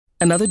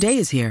Another day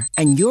is here,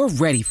 and you're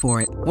ready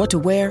for it. What to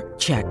wear?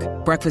 Check.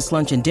 Breakfast,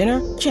 lunch, and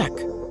dinner? Check.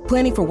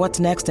 Planning for what's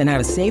next and how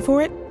to save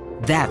for it?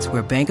 That's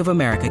where Bank of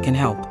America can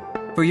help.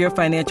 For your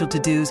financial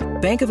to-dos,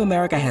 Bank of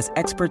America has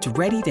experts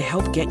ready to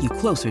help get you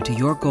closer to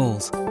your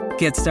goals.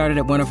 Get started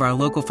at one of our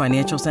local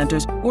financial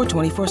centers or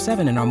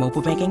 24/7 in our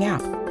mobile banking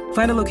app.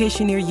 Find a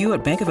location near you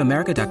at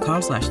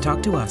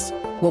bankofamerica.com/talktous.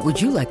 What would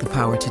you like the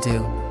power to do?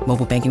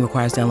 Mobile banking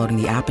requires downloading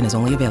the app and is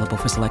only available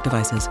for select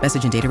devices.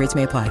 Message and data rates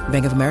may apply.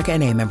 Bank of America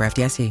N.A., member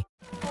FDIC.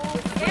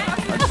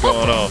 What's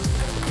going on?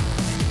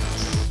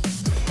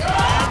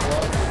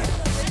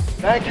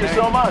 Thank you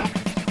so much.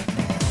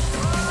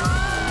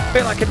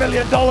 Feel like $1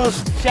 million.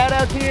 Shout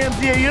out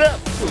TMZ, you up?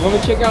 Let me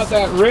check out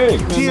that rig.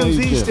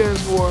 TMZ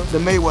stands for the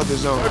Mayweather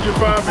Zone. How'd you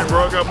find me,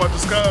 bro? I got my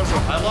disguise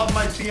on. I love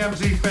my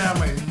TMZ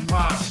family.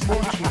 My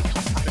smooches.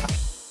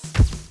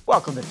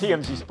 Welcome to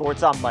TMZ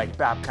Sports. I'm Mike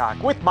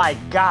Babcock with my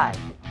guy,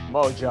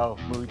 Mojo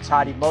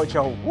Muhtadi.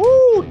 Mojo,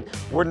 woo!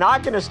 We're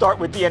not going to start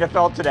with the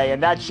NFL today,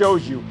 and that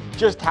shows you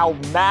just how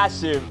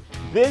massive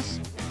this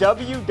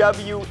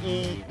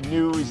WWE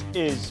news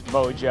is,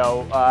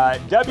 Mojo.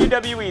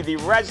 WWE, the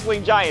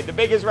wrestling giant, the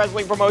biggest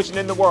wrestling promotion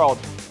in the world,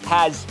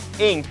 has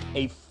inked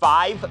a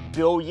 $5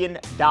 billion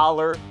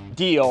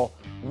deal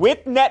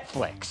with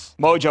Netflix.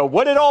 Mojo,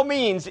 what it all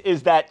means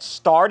is that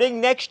starting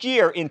next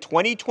year in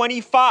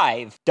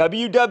 2025,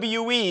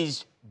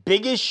 WWE's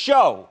biggest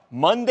show,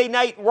 Monday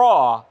Night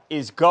Raw,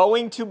 is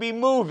going to be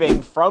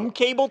moving from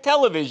cable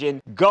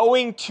television,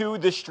 going to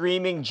the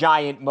streaming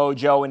giant,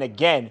 Mojo. And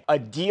again, a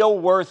deal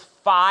worth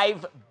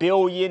 $5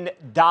 billion,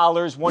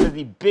 one of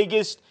the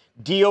biggest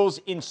deals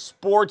in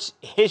sports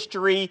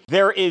history.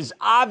 There is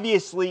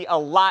obviously a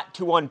lot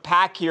to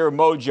unpack here,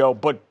 Mojo,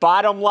 but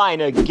bottom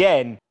line,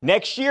 again,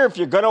 next year, if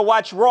you're going to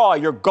watch Raw,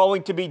 you're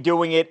going to be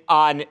doing it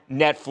on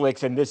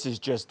Netflix, and this is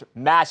just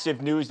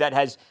massive news that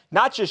has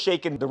not just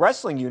shaken the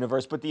wrestling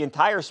universe, but the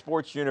entire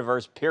sports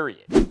universe,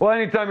 period. Well,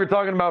 anytime you're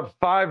talking about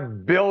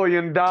 $5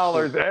 billion,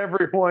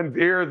 everyone's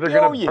ears are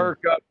going to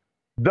perk up.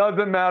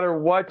 Doesn't matter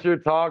what you're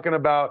talking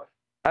about.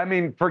 I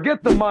mean,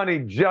 forget the money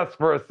just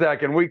for a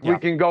second. We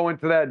can go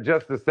into that in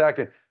just a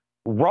second.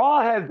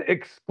 Raw has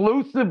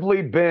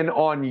exclusively been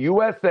on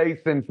USA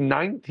since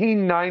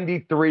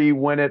 1993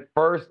 when it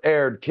first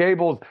aired.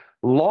 Cable's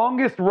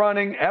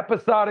longest-running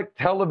episodic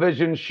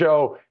television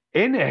show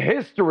in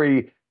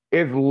history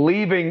is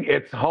leaving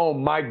its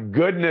home. My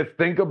goodness,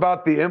 think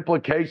about the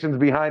implications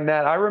behind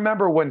that. I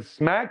remember when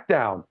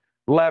SmackDown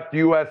left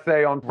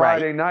USA on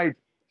Friday nights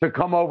to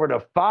come over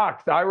to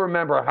Fox. I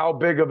remember how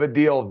big of a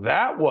deal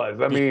that was.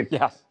 I mean,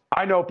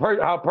 I know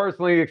how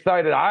personally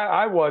excited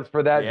I was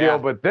for that deal,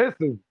 but this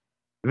is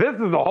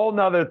a whole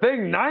nother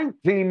thing.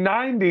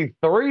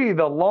 1993,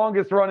 the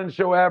longest running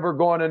show ever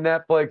going to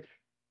Netflix.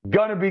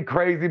 Gonna be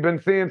crazy. Been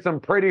seeing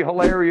some pretty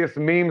hilarious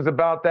memes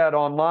about that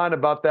online,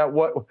 about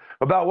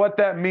what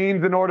that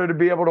means in order to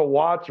be able to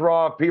watch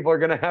Raw. People are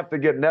gonna have to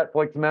get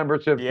Netflix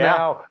memberships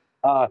now.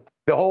 The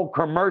whole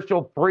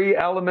commercial-free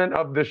element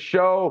of the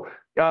show.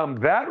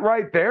 That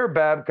right there,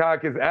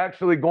 Babcock, is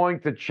actually going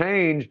to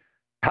change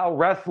how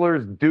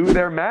wrestlers do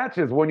their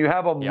matches. When you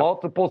have a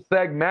multiple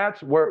seg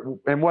match,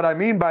 and what I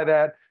mean by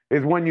that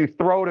is when you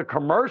throw to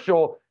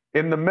commercial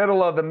in the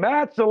middle of the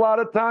match, a lot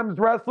of times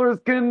wrestlers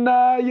can,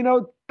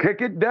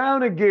 kick it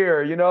down a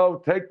gear,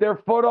 take their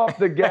foot off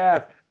the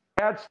gas,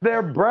 catch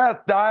their breath,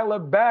 dial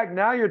it back.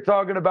 Now you're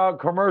talking about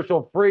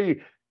commercial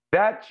free.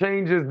 That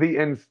changes the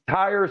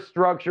entire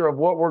structure of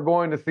what we're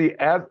going to see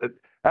as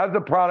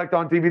a product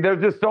on TV.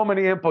 There's just so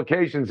many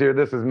implications here.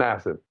 This is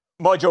massive.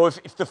 Mojo,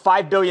 if the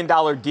 $5 billion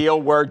deal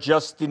were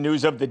just the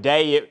news of the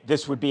day,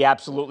 this would be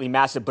absolutely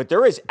massive. But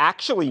there is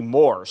actually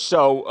more.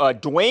 So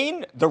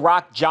Dwayne "The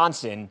Rock"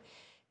 Johnson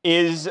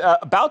is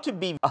about to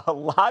be a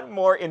lot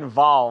more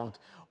involved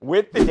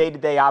with the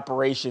day-to-day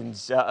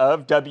operations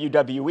of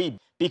WWE.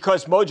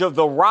 Because, Mojo,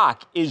 The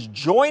Rock is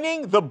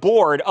joining the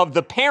board of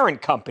the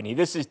parent company.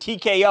 This is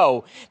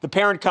TKO, the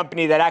parent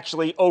company that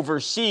actually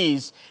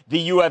oversees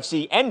the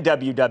UFC and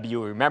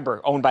WWE,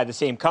 remember, owned by the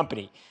same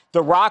company.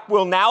 The Rock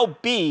will now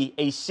be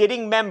a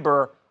sitting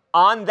member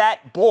on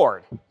that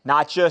board.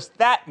 Not just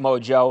that,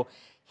 Mojo.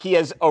 He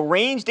has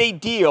arranged a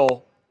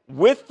deal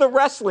with the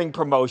wrestling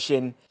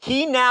promotion.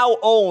 He now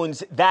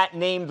owns that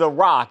name, The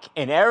Rock,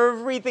 and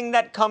everything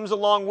that comes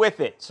along with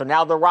it. So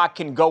now The Rock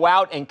can go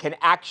out and can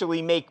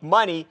actually make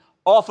money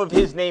off of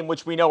his name,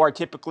 which we know are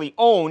typically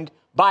owned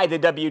by the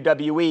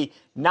WWE.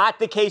 Not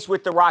the case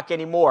with The Rock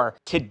anymore.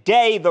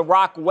 Today, The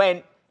Rock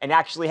went and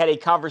actually had a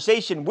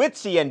conversation with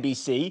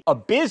CNBC, a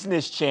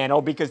business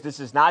channel, because this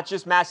is not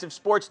just massive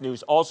sports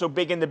news, also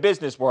big in the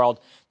business world.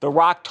 The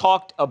Rock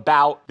talked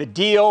about the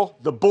deal,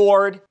 the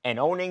board, and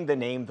owning the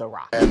name The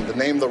Rock. And the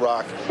name The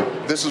Rock,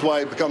 this is why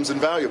it becomes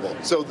invaluable.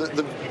 So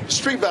the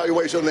street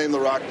valuation of the name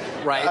The Rock,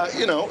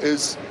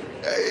 is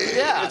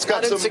it's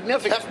got some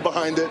heft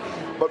behind it.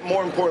 But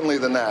more importantly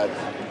than that,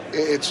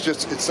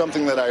 it's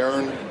something that I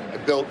earned,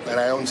 built, and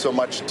I own so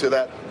much to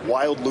that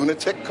wild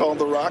lunatic called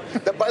The Rock.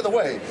 That, by the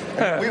way,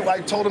 I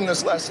told him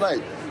this last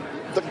night,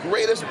 the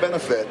greatest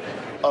benefit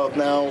of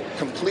now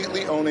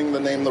completely owning the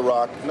name The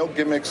Rock, no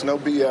gimmicks, no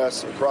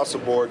BS, across the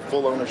board,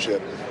 full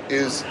ownership,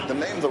 is the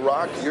name The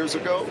Rock years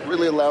ago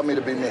really allowed me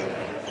to be me.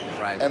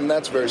 Right. And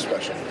that's very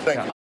special.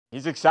 Thank you.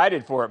 He's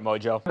excited for it,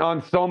 Mojo.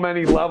 On so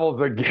many levels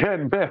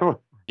again, man.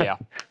 Yeah.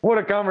 What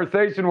a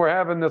conversation we're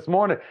having this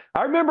morning.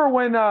 I remember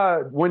when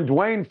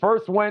Dwayne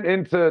first went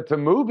into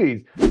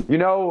movies, you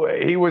know,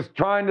 he was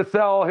trying to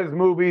sell his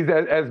movies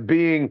as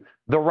being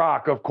The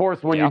Rock. Of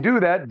course, when you do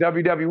that,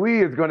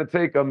 WWE is going to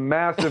take a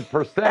massive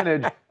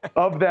percentage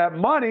of that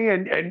money.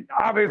 And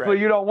obviously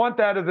you don't want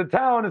that as a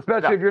talent,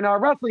 especially if you're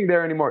not wrestling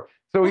there anymore.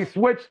 So he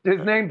switched his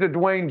name to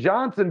Dwayne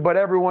Johnson, but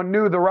everyone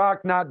knew The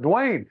Rock, not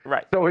Dwayne.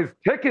 Right. So his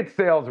ticket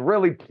sales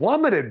really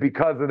plummeted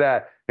because of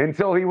that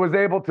until he was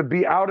able to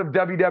be out of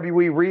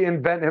WWE,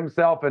 reinvent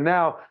himself, and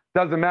now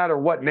doesn't matter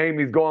what name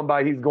he's going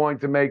by, he's going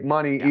to make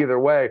money either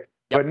way.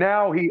 But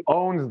now he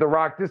owns The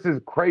Rock. This is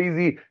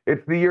crazy.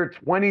 It's the year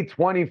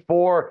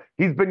 2024.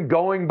 He's been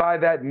going by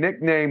that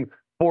nickname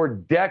for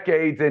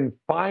decades and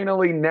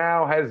finally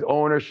now has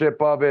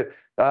ownership of it.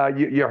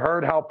 You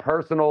heard how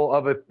personal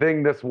of a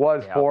thing this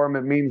was for him.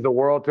 It means the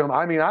world to him.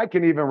 I mean, I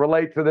can even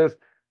relate to this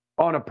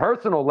on a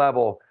personal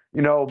level.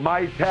 You know,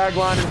 my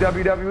tagline in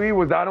WWE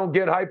was, I don't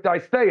get hyped, I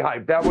stay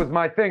hyped. That was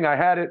my thing. I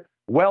had it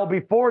well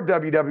before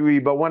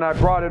WWE, but when I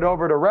brought it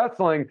over to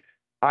wrestling,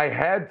 I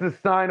had to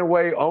sign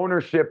away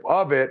ownership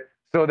of it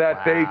so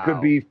that they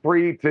could be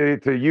free to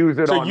use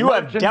it on merchandise. So you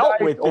have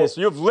dealt with this.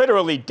 You've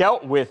literally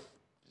dealt with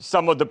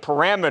some of the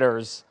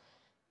parameters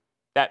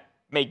that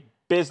make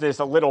business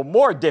a little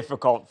more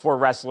difficult for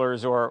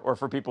wrestlers or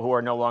for people who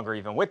are no longer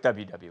even with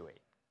WWE.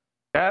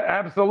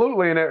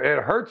 Absolutely, and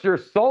it hurts your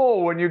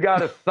soul when you got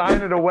to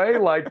sign it away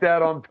like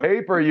that on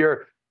paper,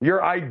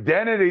 your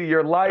identity,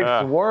 your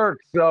life's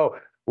work. So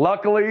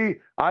luckily,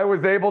 I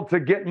was able to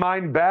get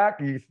mine back,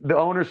 the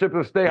ownership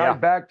of Stay Hype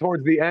back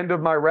towards the end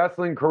of my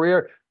wrestling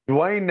career.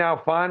 Dwayne now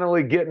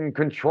finally getting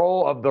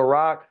control of The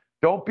Rock.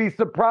 Don't be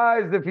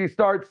surprised if you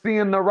start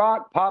seeing The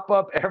Rock pop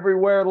up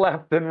everywhere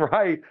left and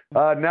right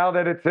now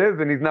that it's his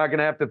and he's not going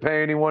to have to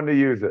pay anyone to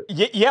use it.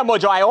 Yeah,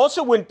 Mojo, I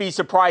also wouldn't be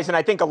surprised, and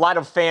I think a lot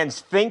of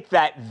fans think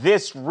that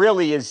this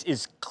really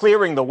is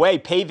clearing the way,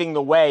 paving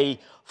the way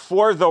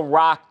for The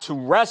Rock to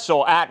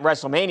wrestle at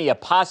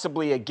WrestleMania,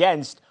 possibly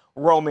against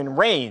Roman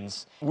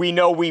Reigns. We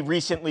know we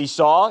recently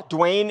saw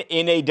Dwayne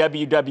in a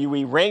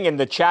WWE ring, and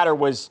the chatter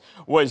was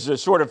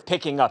sort of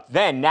picking up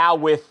then. Now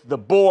with the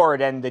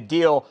board and the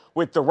deal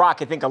with The Rock,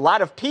 I think a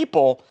lot of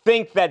people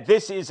think that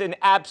this is an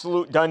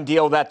absolute done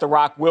deal that The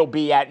Rock will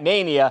be at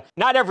Mania.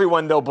 Not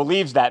everyone, though,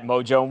 believes that,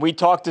 Mojo. And we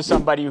talked to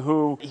somebody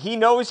who he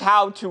knows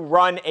how to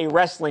run a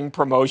wrestling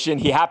promotion.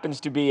 He happens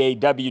to be a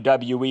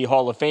WWE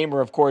Hall of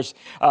Famer, of course.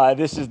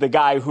 This is the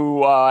guy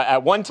who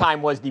at one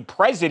time was the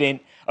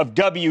president of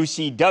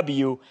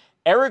WCW,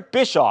 Eric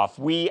Bischoff.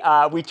 We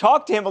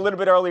talked to him a little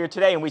bit earlier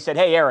today, and we said,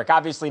 hey, Eric,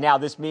 obviously now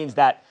this means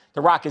that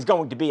The Rock is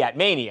going to be at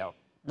Mania,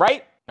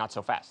 right? Not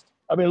so fast.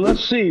 I mean,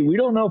 let's see. We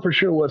don't know for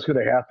sure what's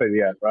going to happen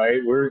yet, right?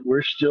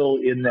 We're still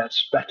in that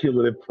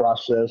speculative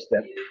process,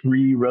 that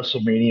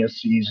pre-WrestleMania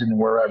season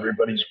where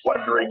everybody's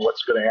wondering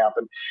what's going to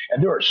happen.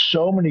 And there are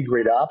so many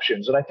great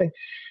options. And I think,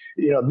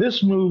 you know,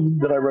 this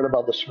move that I read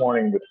about this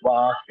morning with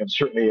Rock, and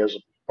certainly as a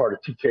part of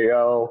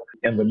TKO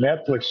and the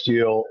Netflix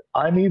deal,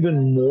 I'm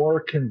even more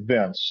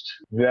convinced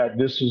that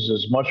this is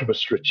as much of a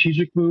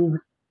strategic move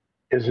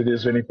as it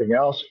is anything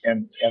else.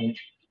 And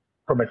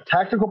from a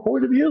tactical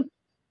point of view,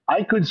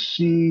 I could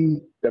see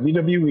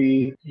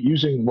WWE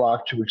using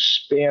Rock to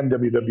expand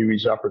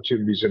WWE's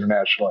opportunities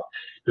internationally.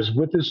 Because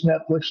with this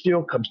Netflix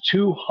deal comes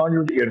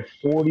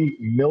 240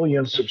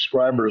 million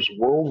subscribers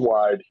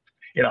worldwide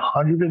in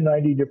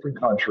 190 different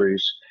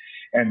countries.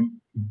 And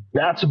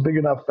that's a big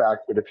enough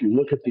fact that if you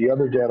look at the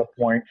other data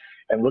point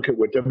and look at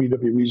what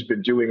WWE's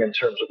been doing in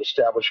terms of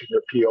establishing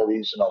their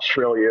PLEs in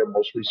Australia,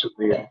 most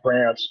recently in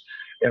France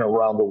and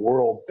around the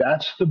world,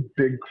 that's the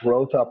big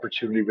growth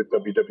opportunity with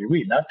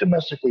WWE, not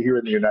domestically here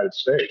in the United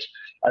States.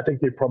 I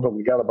think they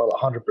probably got about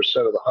 100% of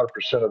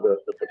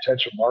the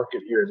potential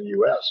market here in the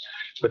U.S.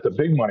 But the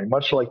big money,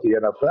 much like the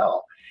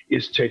NFL,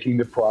 is taking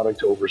the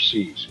product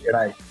overseas. And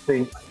I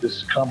think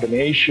this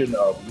combination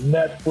of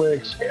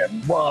Netflix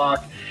and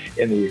Rock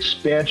and the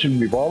expansion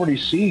we've already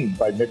seen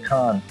by Nick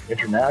Khan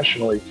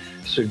internationally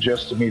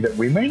suggests to me that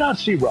we may not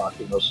see Rock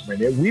in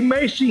WrestleMania. We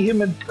may see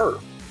him in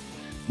Perth.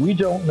 We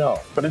don't know.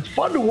 But it's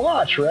fun to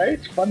watch, right?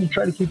 It's fun to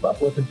try to keep up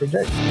with and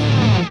predict.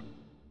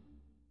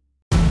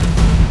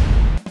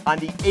 On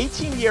the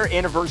 18-year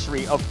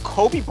anniversary of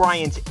Kobe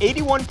Bryant's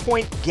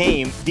 81-point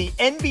game, the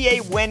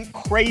NBA went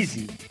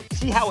crazy.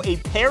 See how a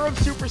pair of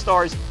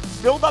superstars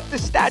filled up the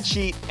stat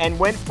sheet and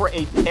went for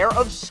a pair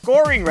of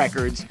scoring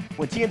records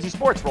when TMZ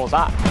Sports rolls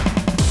on.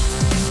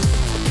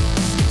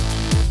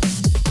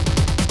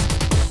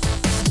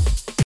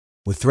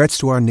 With threats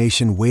to our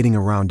nation waiting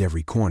around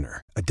every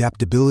corner,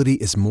 adaptability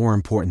is more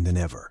important than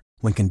ever.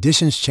 When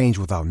conditions change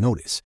without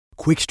notice,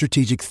 quick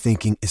strategic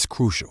thinking is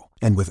crucial.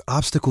 And with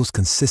obstacles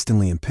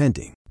consistently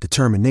impending,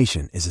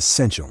 determination is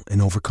essential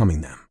in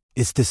overcoming them.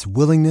 It's this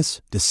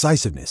willingness,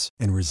 decisiveness,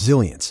 and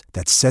resilience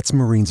that sets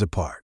Marines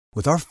apart.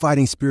 With our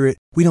fighting spirit,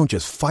 we don't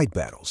just fight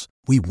battles,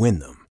 we win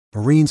them.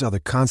 Marines are the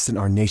constant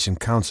our nation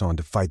counts on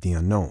to fight the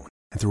unknown.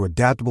 And through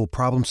adaptable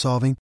problem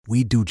solving,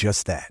 we do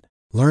just that.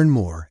 Learn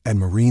more at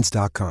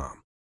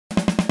marines.com.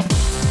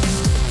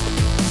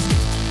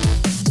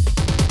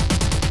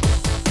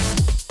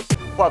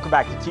 Welcome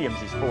back to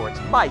TMZ Sports.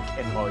 Mike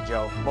and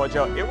Mojo.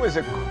 Mojo, it was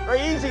a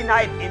crazy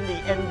night in the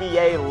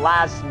NBA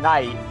last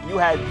night. You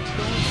had 2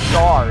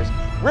 stars,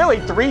 really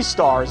 3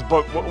 stars,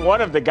 but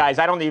one of the guys,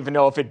 I don't even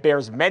know if it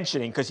bears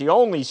mentioning because he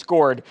only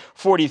scored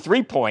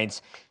 43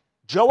 points.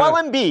 Joel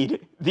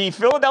Embiid, the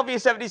Philadelphia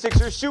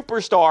 76ers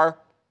superstar.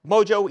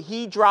 Mojo,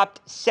 he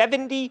dropped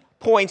 70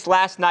 points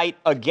last night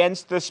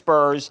against the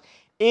Spurs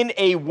in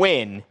a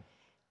win.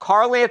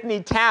 Karl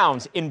Anthony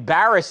Towns,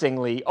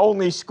 embarrassingly,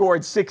 only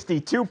scored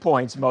 62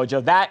 points,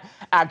 Mojo. That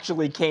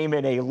actually came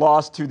in a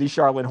loss to the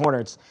Charlotte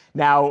Hornets.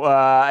 Now,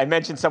 I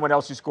mentioned someone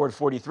else who scored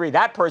 43.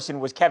 That person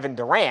was Kevin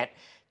Durant.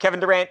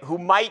 Kevin Durant, who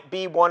might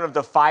be one of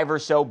the 5 or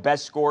so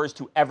best scorers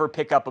to ever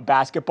pick up a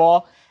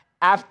basketball.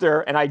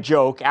 After, and I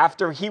joke,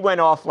 after he went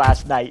off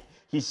last night,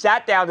 he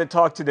sat down to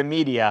talk to the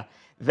media.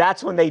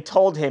 That's when they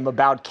told him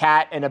about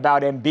Kat and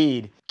about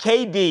Embiid.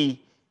 KD,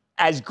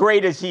 as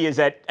great as he is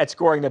at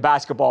scoring the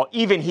basketball,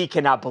 even he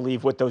cannot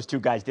believe what those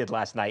 2 guys did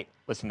last night.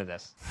 Listen to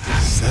this.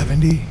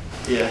 70?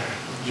 Yeah,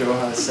 Joe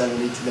has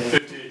 70 today.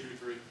 58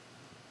 through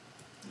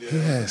 3. He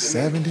has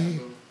 70? Yeah.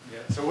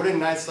 So what did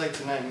nights like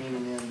tonight mean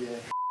in the NBA?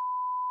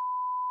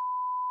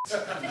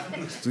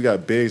 We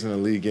got bigs in the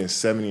league getting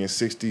 70 and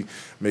 60,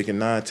 making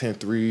 9, 10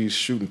 threes,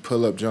 shooting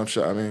pull-up jump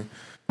shot. I mean,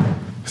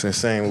 it's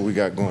insane what we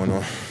got going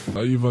on.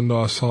 Even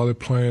though I started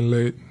playing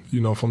late,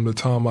 from the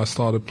time I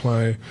started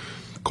playing,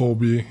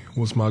 Kobe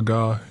was my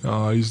guy.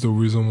 He's the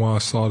reason why I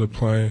started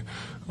playing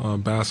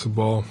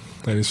basketball.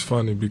 And it's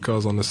funny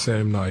because on the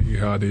same night he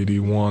had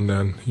 81,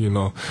 and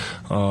that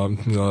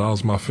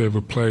was my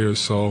favorite player.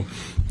 So,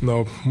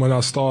 when I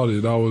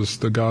started, that was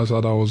the guys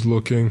that I was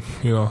looking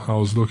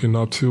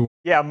up to.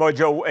 Yeah,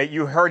 Mojo,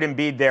 you heard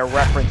Embiid there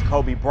reference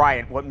Kobe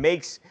Bryant. What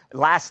makes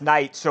last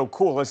night so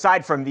cool,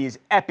 aside from these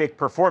epic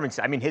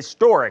performances,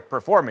 historic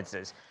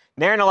performances,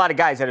 there aren't a lot of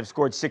guys that have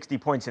scored 60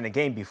 points in a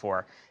game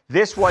before.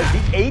 This was the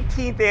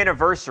 18th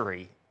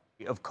anniversary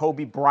of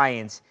Kobe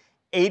Bryant's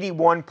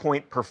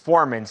 81-point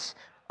performance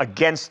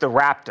against the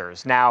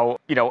Raptors. Now,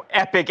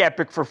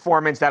 epic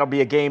performance. That'll be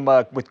a game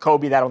with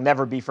Kobe that'll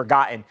never be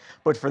forgotten.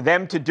 But for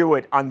them to do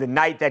it on the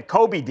night that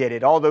Kobe did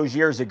it all those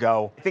years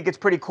ago, I think it's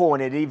pretty cool,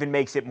 and it even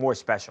makes it more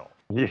special.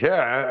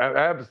 Yeah,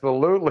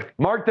 absolutely.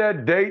 Mark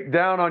that date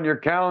down on your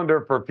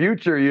calendar for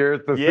future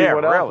years to see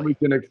what else we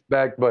can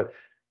expect. But,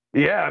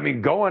 yeah,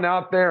 going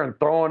out there and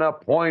throwing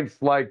up points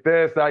like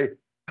this,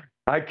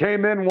 I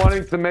came in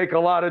wanting to make a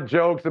lot of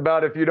jokes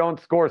about if you don't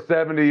score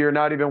 70, you're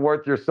not even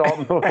worth your salt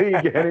in the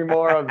league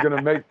anymore. I was going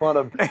to make fun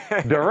of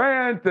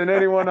Durant and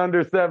anyone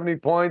under 70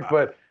 points.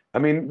 But,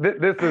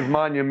 this is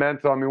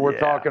monumental. We're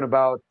talking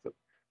about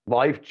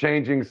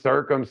life-changing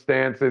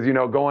circumstances,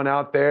 going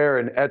out there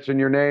and etching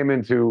your name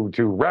into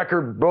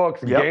record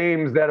books,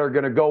 games that are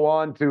going to go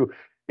on to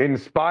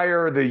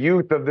inspire the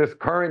youth of this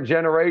current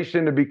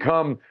generation to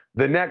become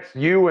the next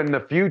you and the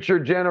future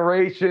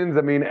generations.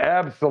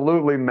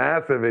 Absolutely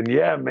massive. And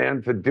yeah,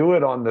 man, to do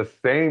it on the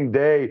same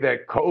day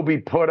that Kobe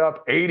put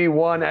up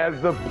 81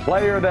 as the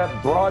player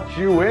that brought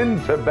you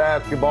into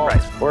basketball,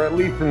 or at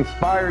least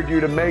inspired you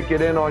to make it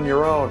in on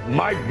your own.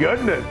 My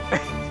goodness.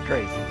 It's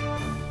crazy.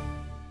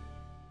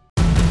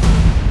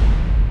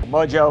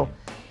 Mojo,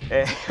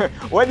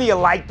 whether you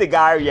like the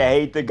guy or you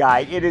hate the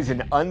guy, it is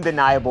an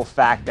undeniable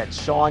fact that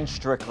Sean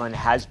Strickland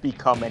has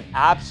become an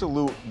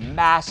absolute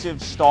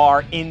massive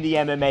star in the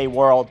MMA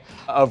world.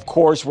 Of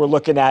course, we're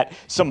looking at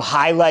some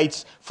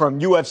highlights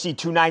from UFC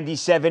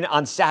 297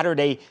 on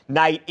Saturday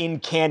night in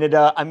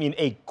Canada.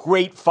 A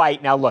great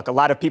fight. Now, look, a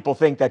lot of people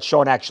think that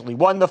Sean actually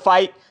won the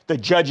fight. The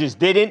judges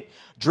didn't.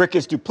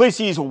 Dricus du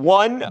Plessis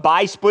won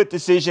by split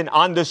decision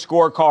on the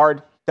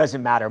scorecard.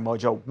 Doesn't matter,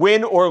 Mojo.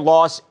 Win or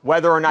loss,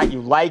 whether or not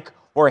you like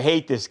or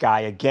hate this guy,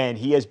 again,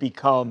 he has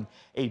become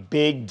a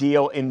big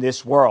deal in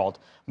this world.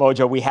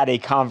 Mojo, we had a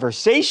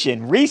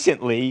conversation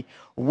recently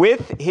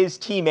with his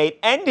teammate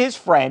and his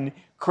friend,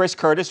 Chris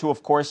Curtis, who,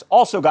 of course,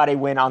 also got a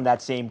win on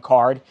that same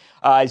card.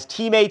 His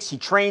teammates he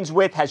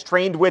has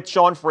trained with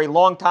Sean for a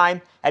long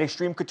time at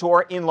Extreme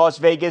Couture in Las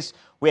Vegas.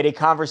 We had a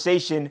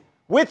conversation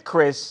with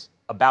Chris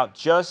about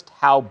just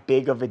how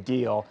big of a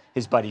deal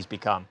his buddies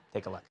become.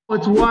 Take a look.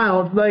 It's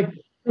wild.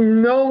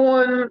 No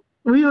one...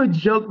 We would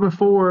joke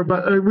before,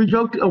 but we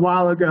joked a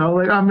while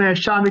ago. If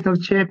Sean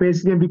becomes champion,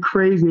 it's going to be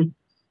crazy.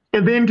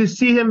 And then to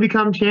see him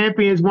become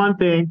champion is one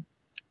thing.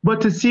 But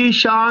to see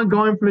Sean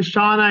going from the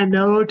Sean I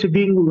know to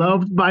being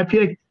loved by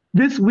people,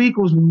 this week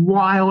was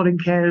wild in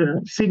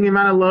Canada. Seeing the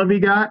amount of love he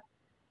got,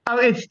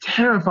 it's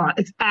terrifying.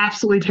 It's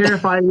absolutely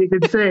terrifying, you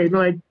could say.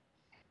 You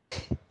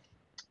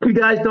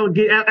guys don't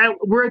get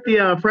we're at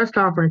the press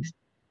conference,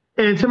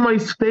 and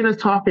somebody's famous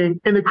talking,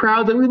 and the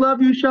crowd's like, "We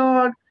love you,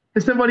 Sean."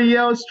 And somebody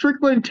yells,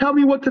 "Strickland, tell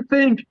me what to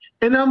think."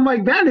 And I'm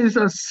like, that is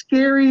a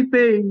scary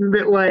thing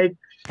that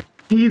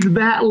He's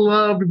that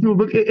loved. People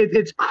look,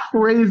 it's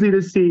crazy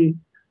to see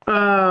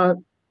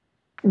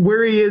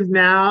where he is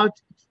now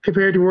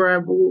compared to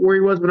where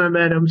he was when I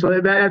met him. So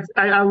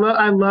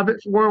I love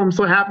it for him. I'm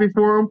so happy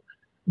for him.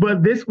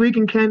 But this week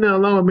in Canada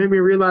alone made me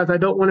realize I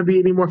don't want to be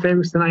any more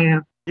famous than I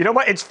am. You know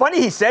what? It's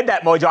funny he said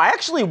that, Mojo. I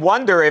actually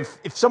wonder if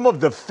some of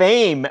the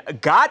fame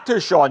got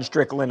to Sean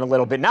Strickland a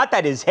little bit. Not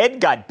that his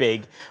head got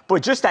big,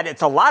 but just that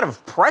it's a lot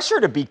of pressure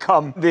to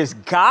become this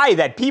guy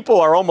that people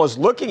are almost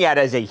looking at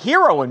as a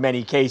hero in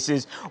many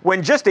cases,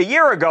 when just a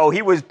year ago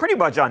he was pretty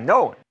much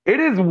unknown. It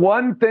is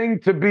one thing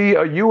to be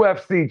a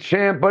UFC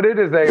champ, but it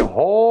is a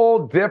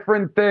whole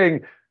different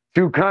thing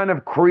to kind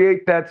of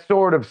create that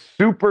sort of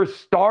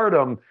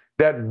superstardom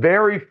that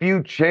very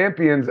few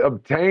champions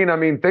obtain. I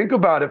mean, think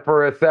about it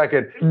for a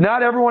second.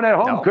 Not everyone at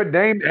home could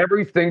name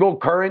every single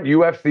current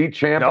UFC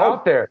champ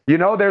out there. You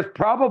know, there's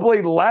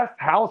probably less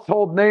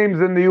household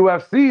names in the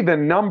UFC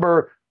than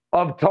number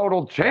of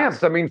total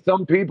champs. I mean,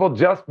 some people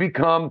just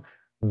become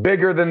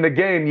bigger than the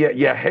game. Yet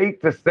you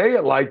hate to say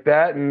it like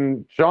that.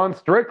 And Sean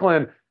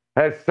Strickland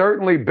has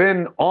certainly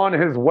been on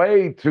his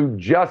way to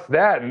just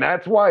that. And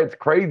that's why it's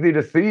crazy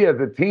to see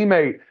as a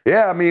teammate.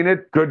 Yeah, I mean,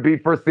 it could be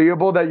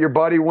foreseeable that your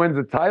buddy wins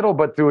a title,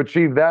 but to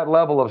achieve that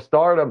level of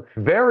stardom,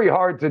 very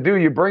hard to do.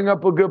 You bring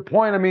up a good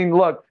point. I mean,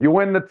 look, you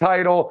win the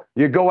title,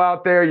 you go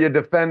out there, you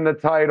defend the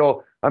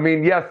title. I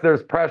mean, yes,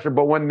 there's pressure,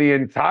 but when the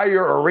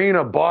entire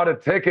arena bought a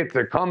ticket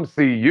to come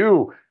see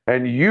you,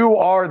 and you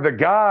are the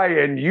guy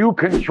and you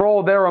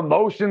control their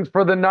emotions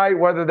for the night,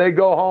 whether they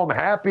go home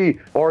happy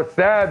or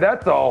sad,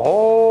 that's a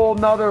whole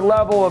nother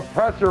level of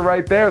pressure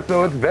right there.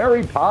 So it's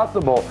very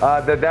possible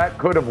that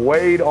could have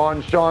weighed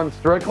on Sean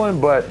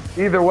Strickland. But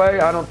either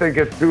way, I don't think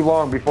it's too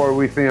long before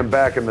we see him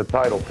back in the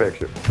title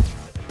picture.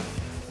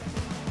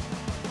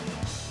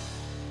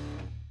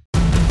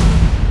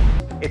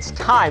 It's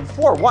time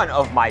for one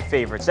of my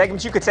favorite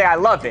segments. You could say I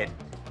love it.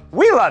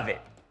 We love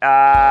it.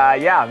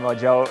 Yeah,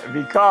 Mojo,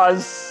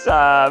 because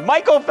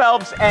Michael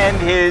Phelps and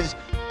his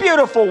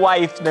beautiful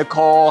wife,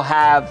 Nicole,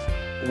 have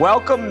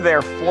welcomed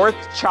their fourth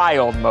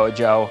child,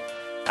 Mojo.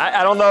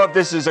 I don't know if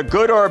this is a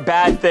good or a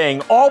bad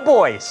thing. All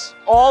boys,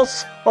 all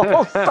sons.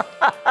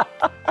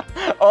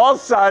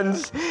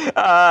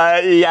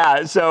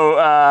 Yeah, so,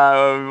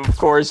 of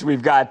course,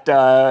 we've got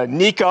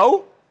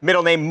Nico,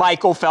 middle name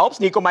Michael Phelps.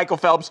 Nico Michael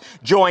Phelps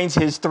joins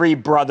his three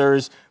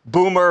brothers,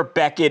 Boomer,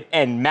 Beckett,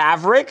 and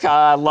Maverick.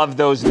 Love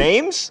those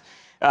names.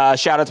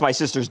 Shout out to my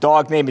sister's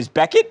dog. Name is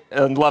Beckett.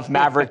 Love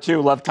Maverick,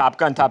 too. Love Top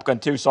Gun. Top Gun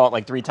 2. Saw it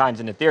like 3 times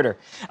in the theater.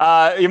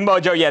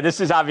 Mojo, yeah,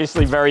 this is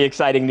obviously very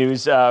exciting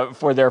news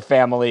for their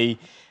family.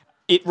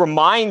 It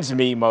reminds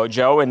me,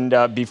 Mojo,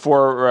 and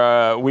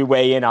before we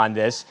weigh in on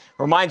this,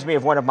 reminds me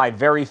of one of my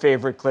very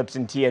favorite clips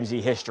in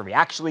TMZ history.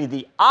 Actually,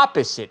 the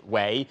opposite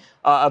way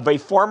of a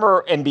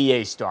former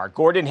NBA star,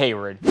 Gordon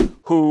Hayward,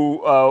 who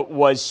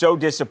was so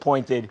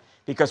disappointed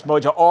because,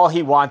 Mojo, all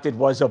he wanted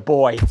was a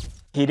boy.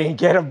 He didn't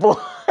get a boy.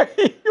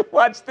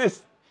 Watch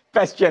this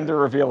best gender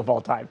reveal of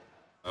all time.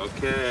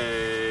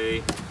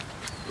 Okay.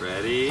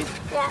 Ready?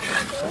 Yeah.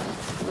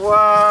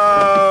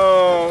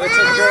 Whoa! It's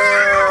a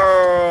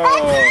girl!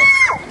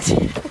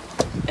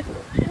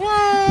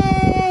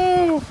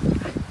 Whoa!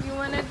 You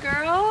want a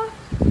girl?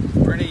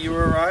 Brittany, you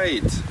were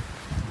right.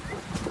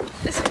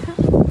 Is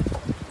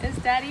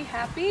Daddy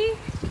happy?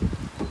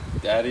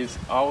 Daddy's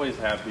always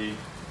happy.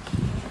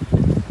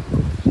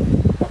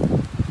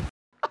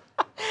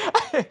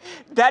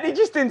 Daddy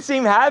just didn't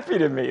seem happy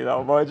to me,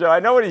 though, Mojo. I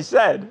know what he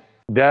said.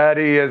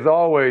 Daddy is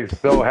always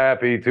so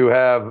happy to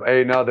have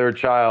another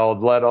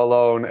child, let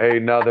alone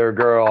another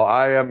girl.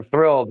 I am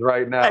thrilled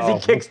right now. As he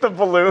kicks the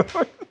balloon.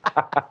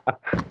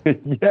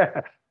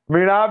 Yeah. I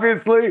mean,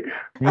 obviously,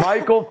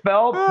 Michael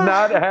Phelps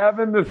not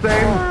having the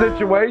same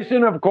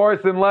situation, of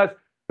course, unless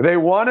they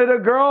wanted a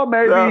girl.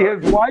 Maybe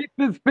his wife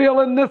is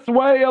feeling this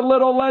way, a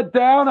little let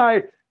down.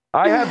 I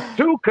have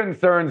two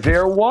concerns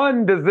here.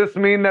 One, does this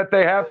mean that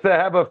they have to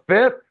have a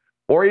fifth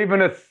or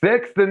even a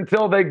sixth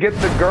until they get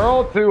the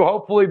girl to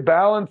hopefully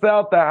balance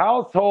out the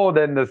household?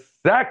 And the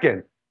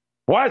second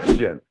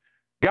question,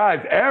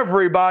 guys,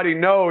 everybody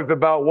knows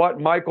about what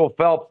Michael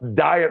Phelps'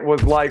 diet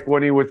was like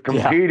when he was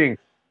competing,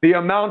 the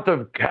amount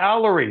of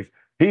calories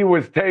he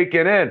was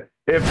taking in.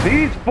 If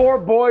these 4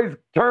 boys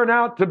turn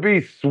out to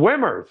be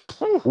swimmers,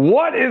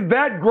 what is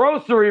that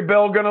grocery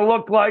bill going to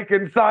look like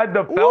inside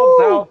the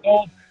Phelps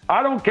household?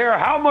 I don't care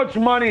how much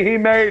money he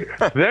made,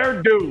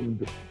 they're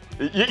doomed.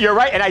 You're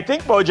right, and I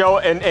think,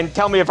 Mojo, and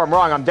tell me if I'm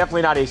wrong, I'm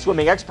definitely not a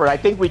swimming expert, I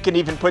think we can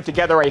even put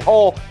together a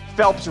whole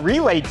Phelps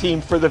relay team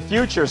for the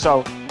future.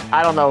 So,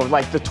 I don't know,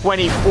 like the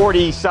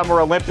 2040 Summer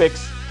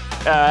Olympics,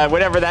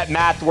 whatever that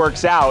math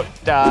works out.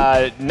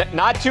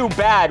 Not too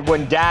bad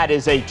when Dad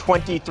is a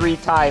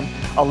 23-time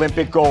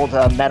Olympic gold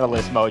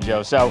medalist,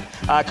 Mojo. So,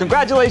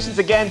 congratulations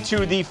again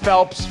to the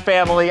Phelps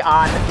family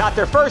on not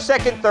their first,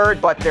 second, third,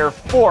 but their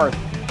 4th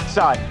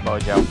son,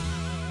 Mojo.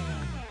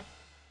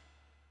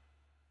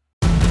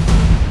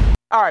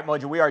 All right,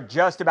 Mojo, we are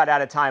just about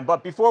out of time.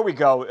 But before we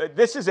go,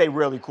 this is a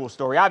really cool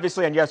story.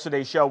 Obviously, on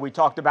yesterday's show, we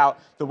talked about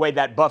the way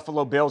that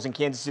Buffalo Bills and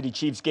Kansas City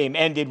Chiefs game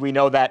ended. We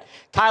know that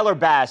Tyler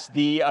Bass,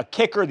 the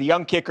kicker, the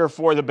young kicker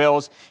for the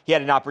Bills, he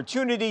had an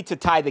opportunity to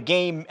tie the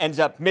game, ends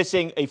up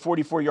missing a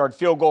 44-yard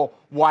field goal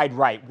wide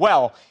right.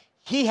 Well,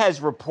 he has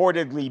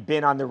reportedly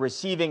been on the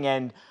receiving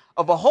end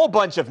of a whole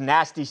bunch of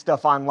nasty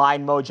stuff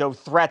online, Mojo,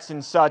 threats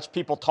and such,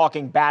 people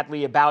talking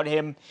badly about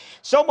him,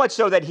 so much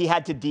so that he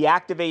had to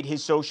deactivate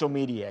his social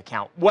media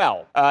account.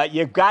 Well,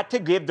 you've got to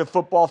give the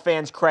football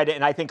fans credit,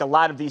 and I think a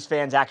lot of these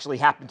fans actually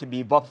happen to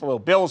be Buffalo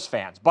Bills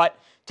fans. But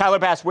Tyler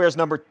Bass wears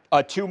number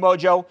 2,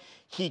 Mojo.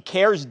 He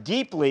cares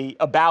deeply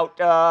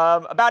about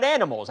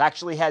animals,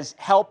 actually has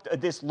helped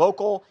this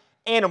local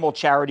animal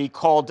charity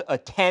called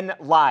 10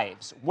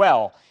 Lives.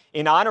 Well,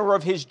 in honor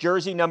of his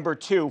jersey number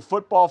 2,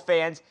 football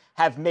fans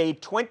have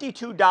made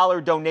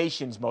 $22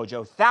 donations,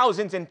 Mojo,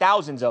 thousands and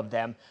thousands of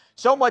them,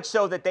 so much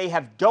so that they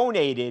have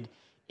donated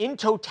in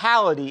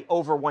totality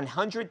over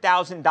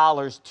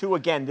 $100,000 to,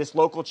 again, this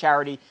local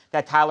charity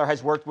that Tyler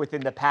has worked with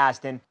in the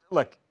past. And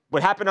look,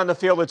 what happened on the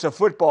field, it's a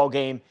football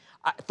game.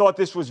 I thought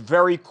this was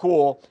very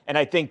cool, and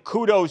I think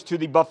kudos to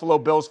the Buffalo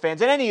Bills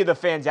fans and any of the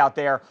fans out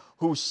there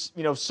who,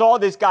 saw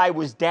this guy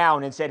was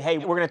down and said, hey,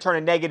 we're going to turn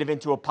a negative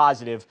into a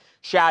positive.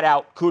 Shout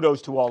out,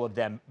 kudos to all of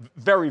them.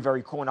 Very,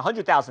 very cool. And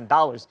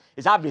 $100,000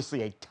 is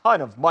obviously a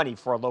ton of money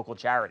for a local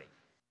charity.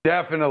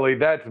 Definitely.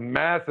 That's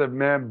massive,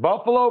 man.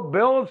 Buffalo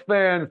Bills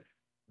fans,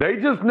 they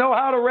just know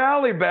how to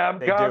rally,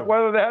 Babcock,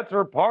 whether that's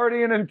for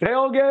partying and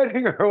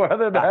tailgating or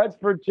whether that's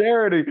for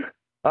charity.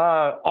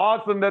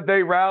 Awesome that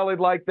they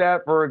rallied like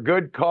that for a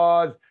good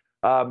cause.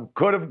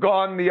 Could have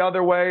gone the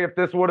other way if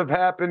this would have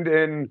happened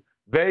in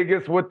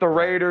Vegas with the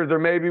Raiders or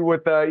maybe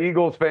with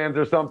Eagles fans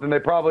or something. They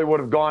probably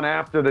would have gone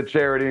after the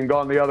charity and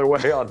gone the other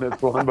way on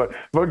this one. But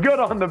good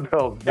on the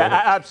Bills.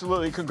 Yeah,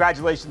 absolutely.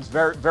 Congratulations.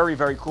 Very, very,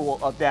 very cool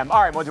of them.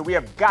 All right, Mojo, we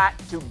have got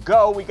to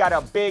go. We got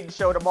a big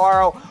show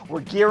tomorrow. We're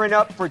gearing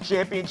up for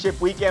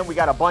championship weekend. We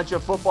got a bunch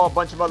of football, a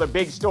bunch of other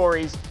big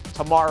stories.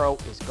 Tomorrow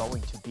is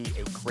going to be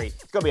it's going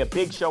to be a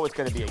big show. It's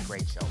going to be a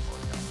great show,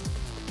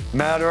 Mojo.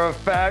 Matter of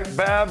fact,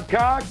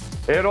 Babcock,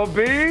 it'll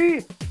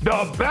be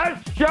the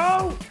best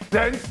show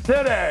since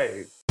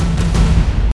today.